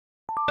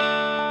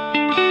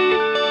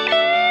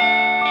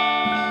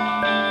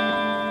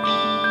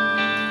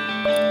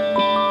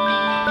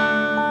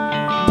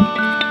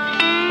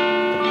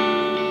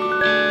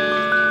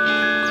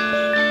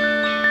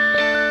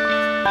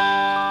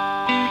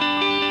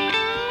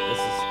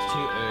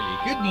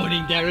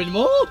Morning, Darren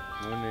Maule.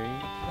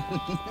 Morning.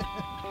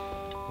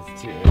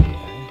 It's too early,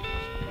 eh?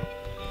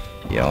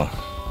 Yeah.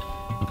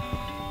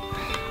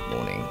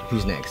 Morning.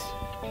 Who's next?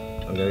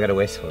 I'm gonna go to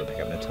Westfield to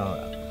pick up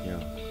Natalia. Yeah.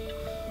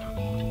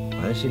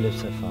 Why does she live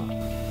so far?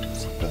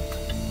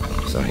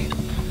 Sorry.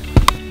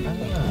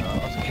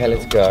 Okay,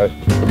 let's go.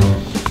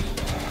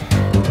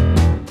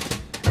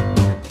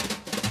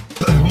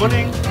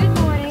 Morning. Good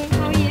morning.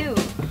 How are you?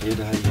 Good,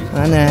 how are you?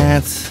 Hi,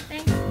 Nat.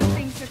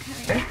 Thanks for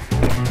coming.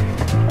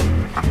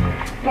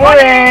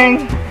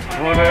 Morning.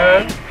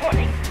 Morning.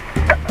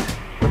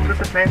 What's with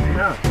the fancy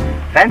house?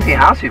 Fancy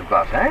house you've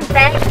got, eh?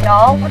 Thanks,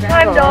 doll. What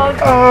time, dog?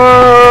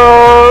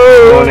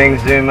 Oh. Morning,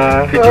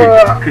 Zuma.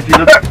 Could you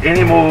look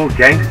any more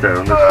gangster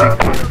on the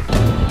street?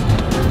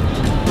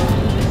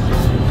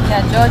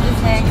 Yeah, George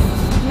is next.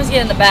 He must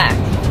get in the back.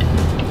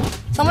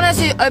 Someone has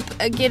to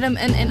get him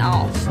in and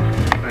out.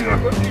 Hang on.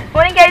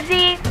 Morning,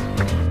 Gatesy.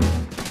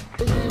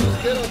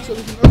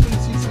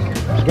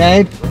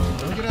 Gabe.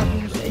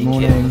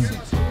 Morning.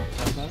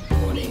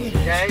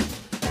 Gabe.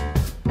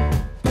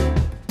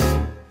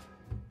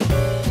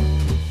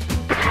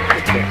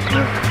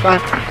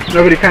 Fine.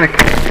 Nobody panic.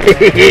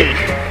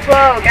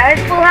 Whoa, guys,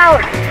 full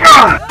house.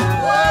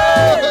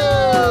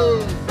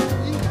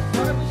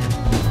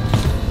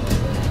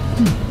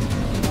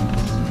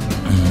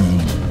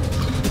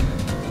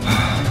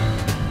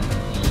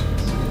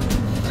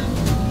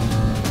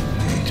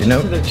 Do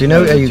you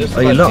know, are you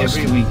lost?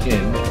 Every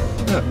weekend.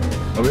 No.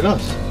 Are we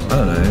lost? I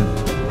don't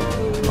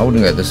know. I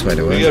wouldn't go this way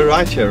to We work. go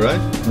right here, right?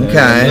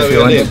 Okay, No, if we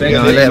you want left. to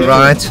go left,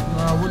 right.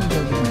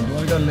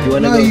 You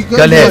want to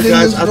Go left.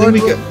 Guys, I think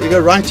we go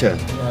right here.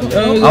 I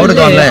would have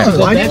gone left.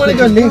 Why do you want to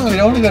go left? You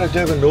don't want to go to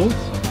Durban North?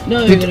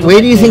 No,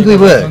 Where do you think we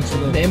were?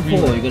 The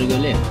M4, you gotta go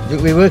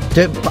left. We were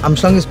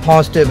Armstrong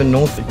past Durban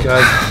North.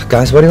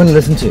 Guys, what do you want to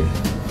listen to?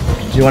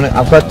 Do you want to?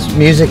 I've got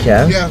music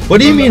here. Yeah. What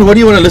do you mean? What do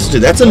you want to listen to?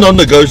 That's a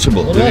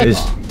non-negotiable. Is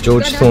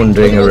George Thorne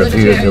doing a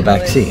review of your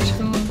back seat?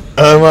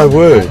 Oh my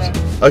word.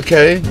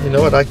 Okay, you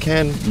know what? I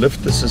can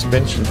lift the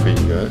suspension for you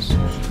guys.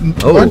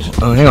 Oh,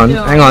 hang on,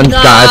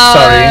 guys.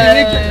 Sorry.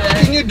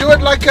 Can you do it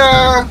like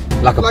a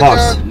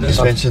Boss.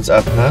 Suspension's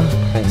up, huh?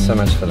 Thanks so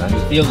much for that.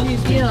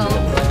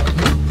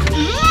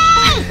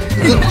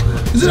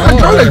 Is it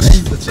hydraulics?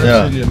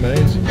 Yeah. Really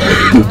amazing.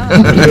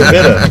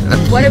 Better.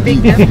 What a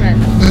big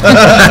difference. Put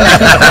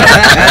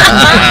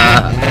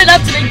it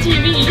up to make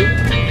TV.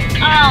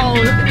 Ow,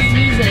 look at this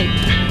music.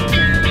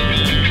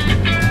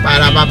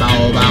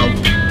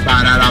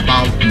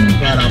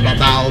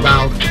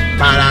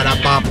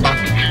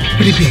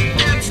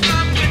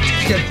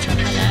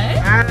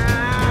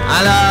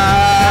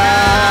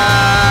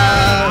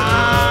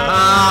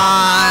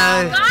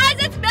 Hello. Guys,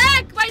 it's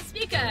back! My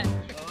speaker.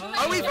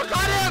 Oh, we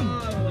forgot him.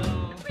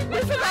 We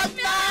forgot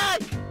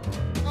Mac.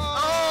 Oh.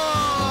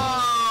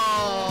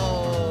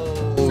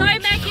 Sorry,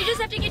 Mac, you just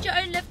have to get your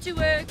own lift to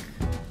work.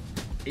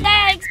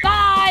 Thanks,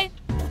 bye!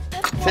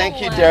 Thank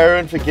you,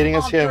 Darren, for getting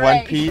us Oh, here in one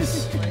great.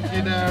 piece. Thank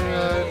you,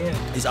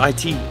 Darren. Is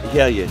IT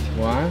here yet?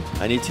 Why?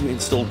 I need to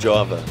install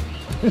Java.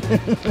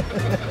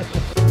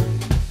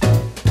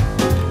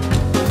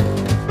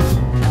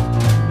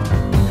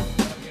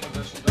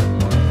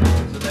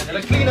 And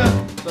a cleaner.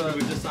 So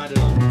we decided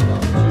on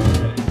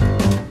Tuesday.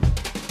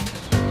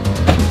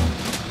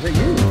 Is that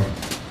you?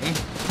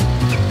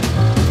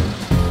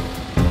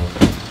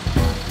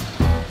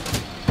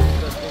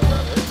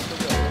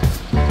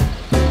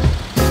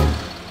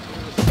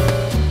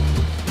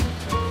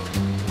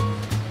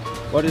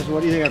 What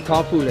do you think of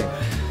carpooling?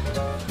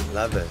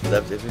 Love it.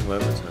 Loved every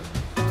moment of it.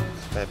 It's Can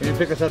you fabulous.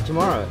 pick us up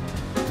tomorrow?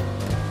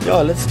 Yeah,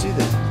 let's do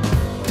this.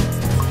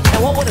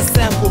 And what would a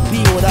sample be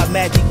without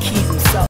magic key?